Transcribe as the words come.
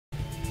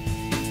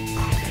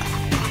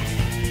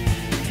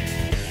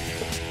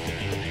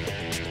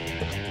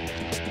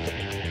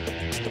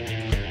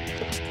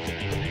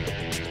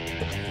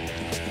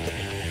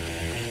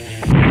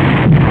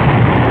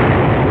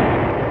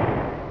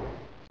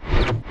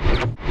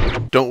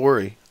Don't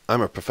worry, I'm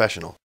a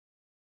professional.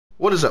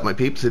 What is up, my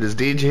peeps? It is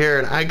Deej here,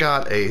 and I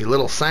got a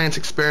little science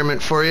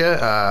experiment for you.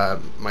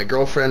 My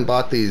girlfriend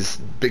bought these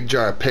big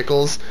jar of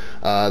pickles.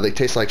 They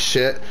taste like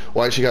shit.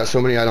 Why she got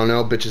so many, I don't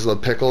know. Bitches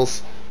love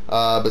pickles.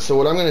 But so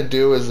what I'm going to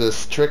do is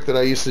this trick that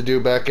I used to do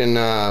back in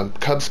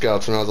Cub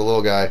Scouts when I was a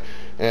little guy,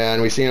 and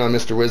we seen it on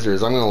Mr.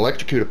 Wizards. I'm going to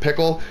electrocute a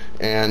pickle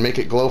and make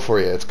it glow for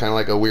you. It's kind of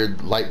like a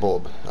weird light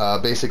bulb.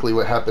 Basically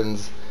what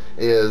happens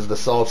is the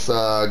salts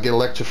get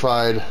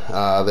electrified,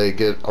 they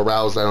get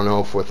aroused, I don't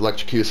know, with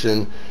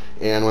electrocution,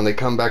 and when they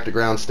come back to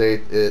ground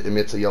state, it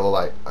emits a yellow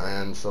light,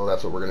 and so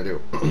that's what we're going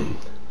to do.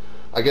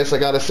 I guess I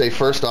gotta say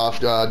first off,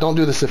 don't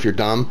do this if you're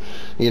dumb.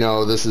 You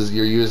know,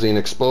 you're using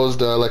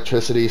exposed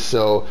electricity,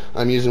 so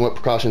I'm using what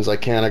precautions I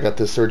can. I got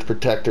this surge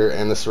protector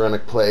and the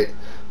ceramic plate.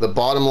 The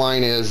bottom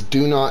line is,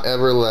 do not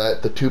ever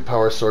let the two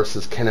power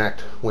sources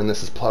connect when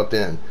this is plugged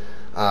in.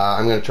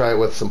 I'm going to try it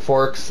with some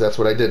forks. That's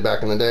what I did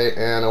back in the day,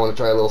 and I want to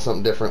try a little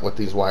something different with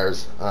these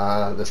wires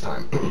this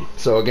time.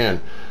 So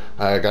again,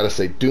 I gotta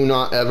say, do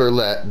not ever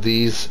let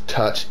these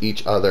touch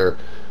each other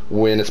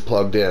when it's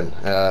plugged in.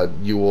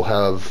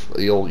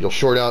 You'll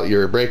short out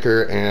your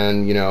breaker,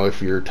 and you know,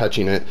 if you're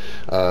touching it,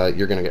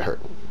 you're gonna get hurt.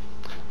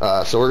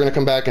 So we're gonna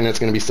come back and it's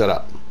gonna be set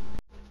up.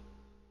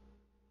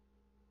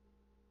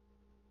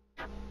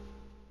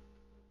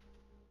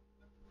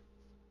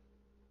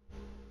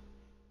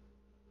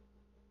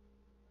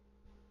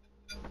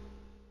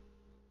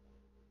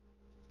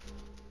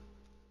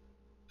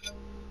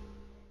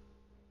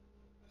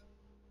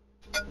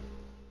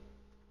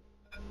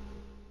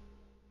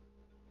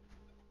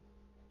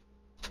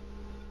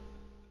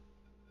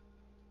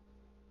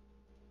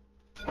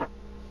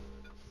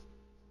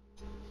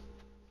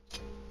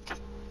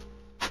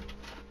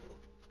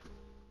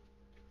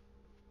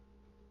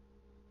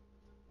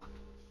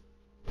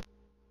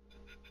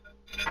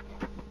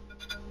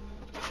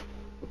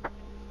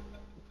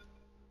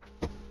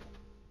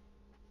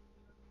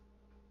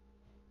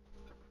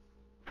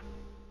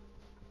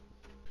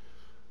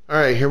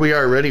 Alright, here we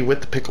are ready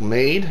with the pickle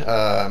made.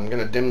 I'm going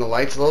to dim the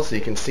lights a little so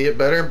you can see it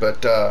better,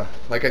 but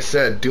like I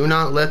said, do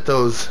not let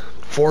those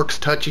forks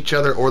touch each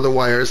other or the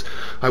wires.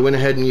 I went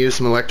ahead and used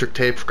some electric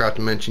tape, forgot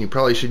to mention. You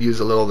probably should use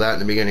a little of that in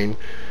the beginning.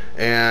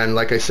 And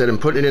like I said, I'm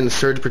putting it in the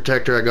surge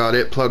protector. I got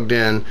it plugged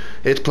in.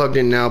 It's plugged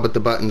in now, but the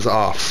button's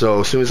off.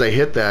 So as soon as I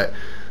hit that,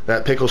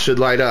 that pickle should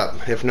light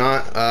up. If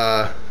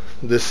not,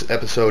 this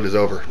episode is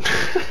over.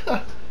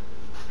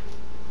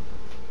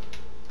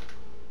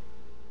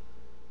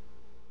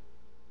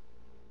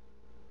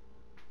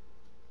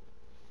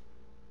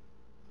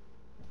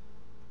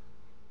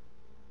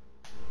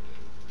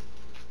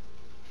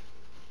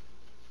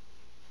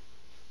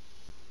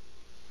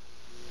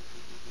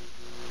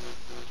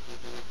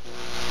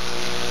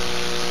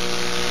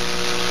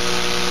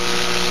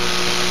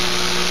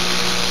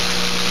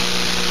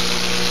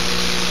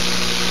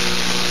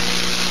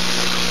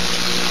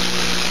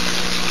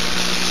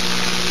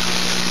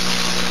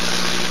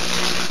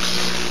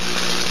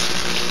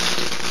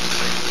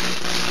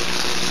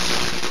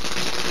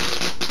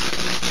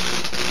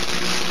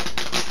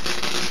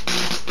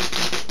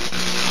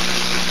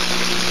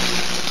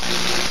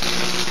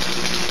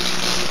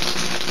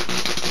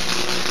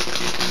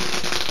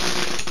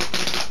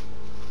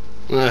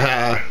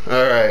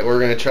 Alright, we're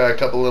going to try a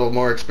couple little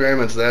more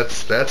experiments.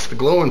 That's the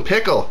glowing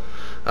pickle.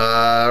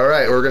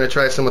 Alright, we're going to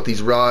try some with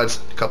these rods,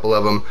 a couple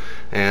of them,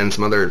 and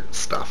some other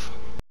stuff.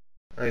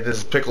 Alright, this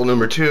is pickle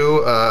number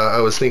 2. I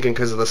was thinking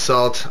because of the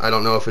salt, I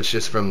don't know if it's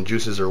just from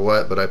juices or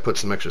what, but I put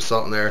some extra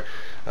salt in there.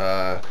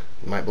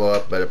 It might blow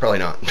up, but probably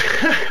not.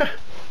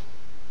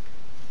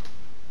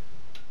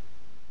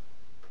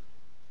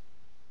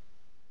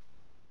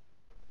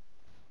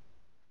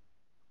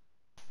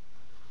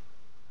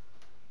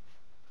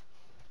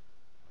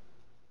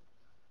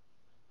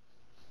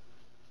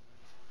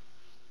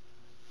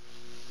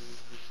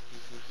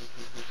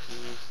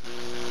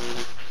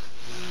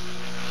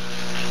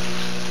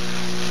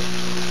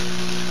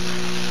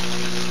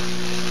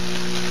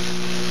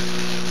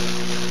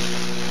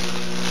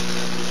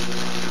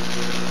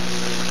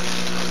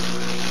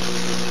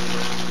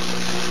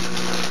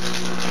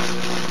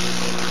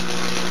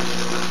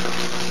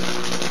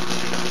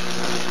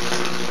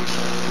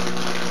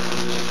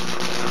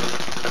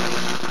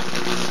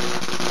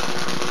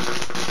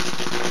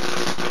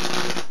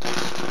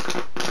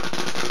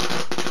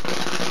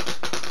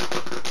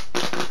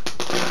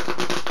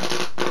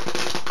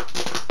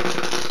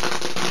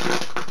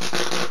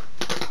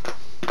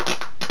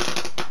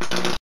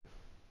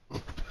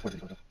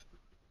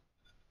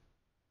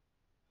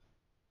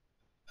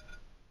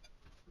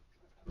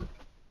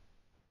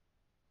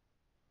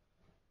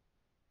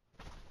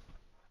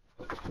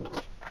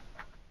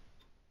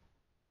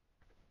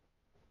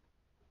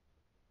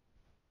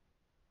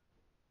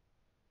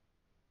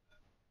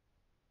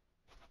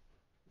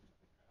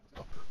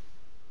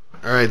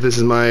 Alright, this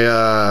is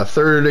my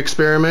third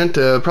experiment,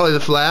 probably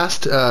the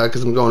last,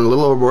 because I'm going a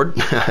little overboard.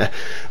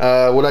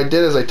 What I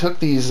did is I took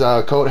these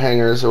coat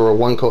hangers, or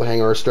one coat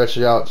hanger, stretched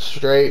it out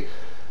straight,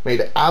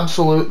 Made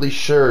absolutely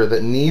sure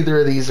that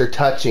neither of these are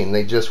touching.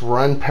 They just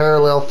run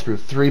parallel through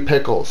 3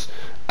 pickles.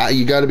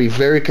 You got to be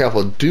very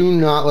careful. Do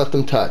not let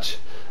them touch.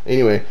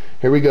 Anyway,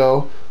 here we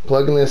go.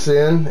 Plugging this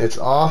in. It's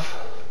off.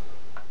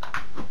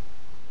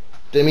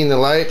 Dimming the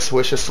lights.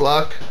 Wish us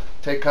luck.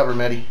 Take cover,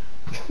 Meddy.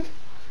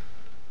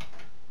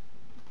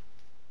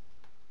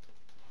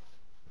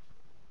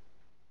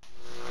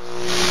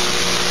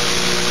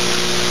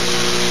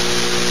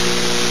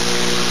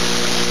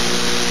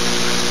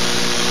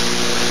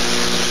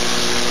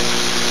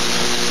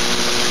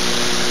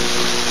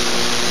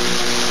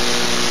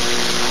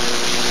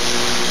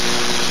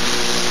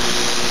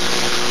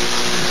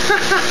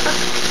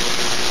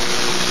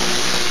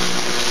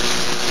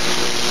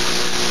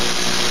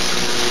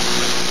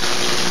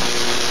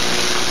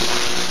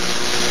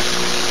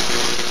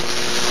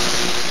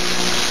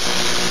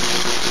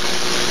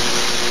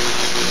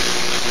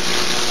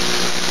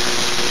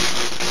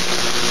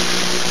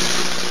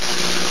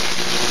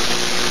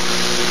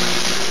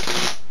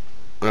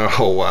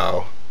 Oh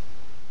wow,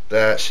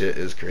 that shit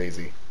is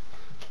crazy.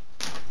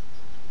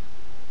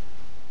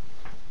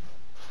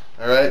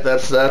 All right,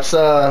 that's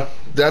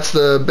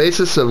the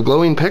basis of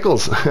glowing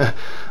pickles.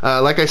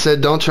 Like I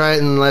said, don't try it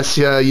unless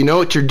you know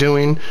what you're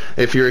doing.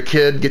 If you're a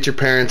kid, get your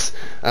parents.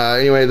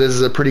 Anyway, this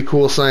is a pretty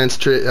cool science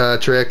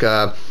trick,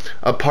 a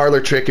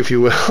parlor trick, if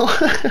you will.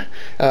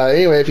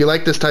 Anyway, if you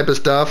like this type of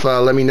stuff,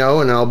 let me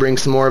know, and I'll bring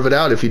some more of it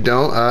out. If you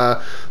don't,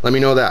 let me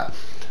know that.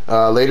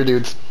 Later,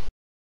 dudes.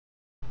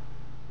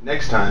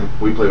 Next time,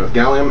 we play with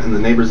gallium and the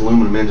neighbor's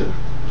aluminum engine.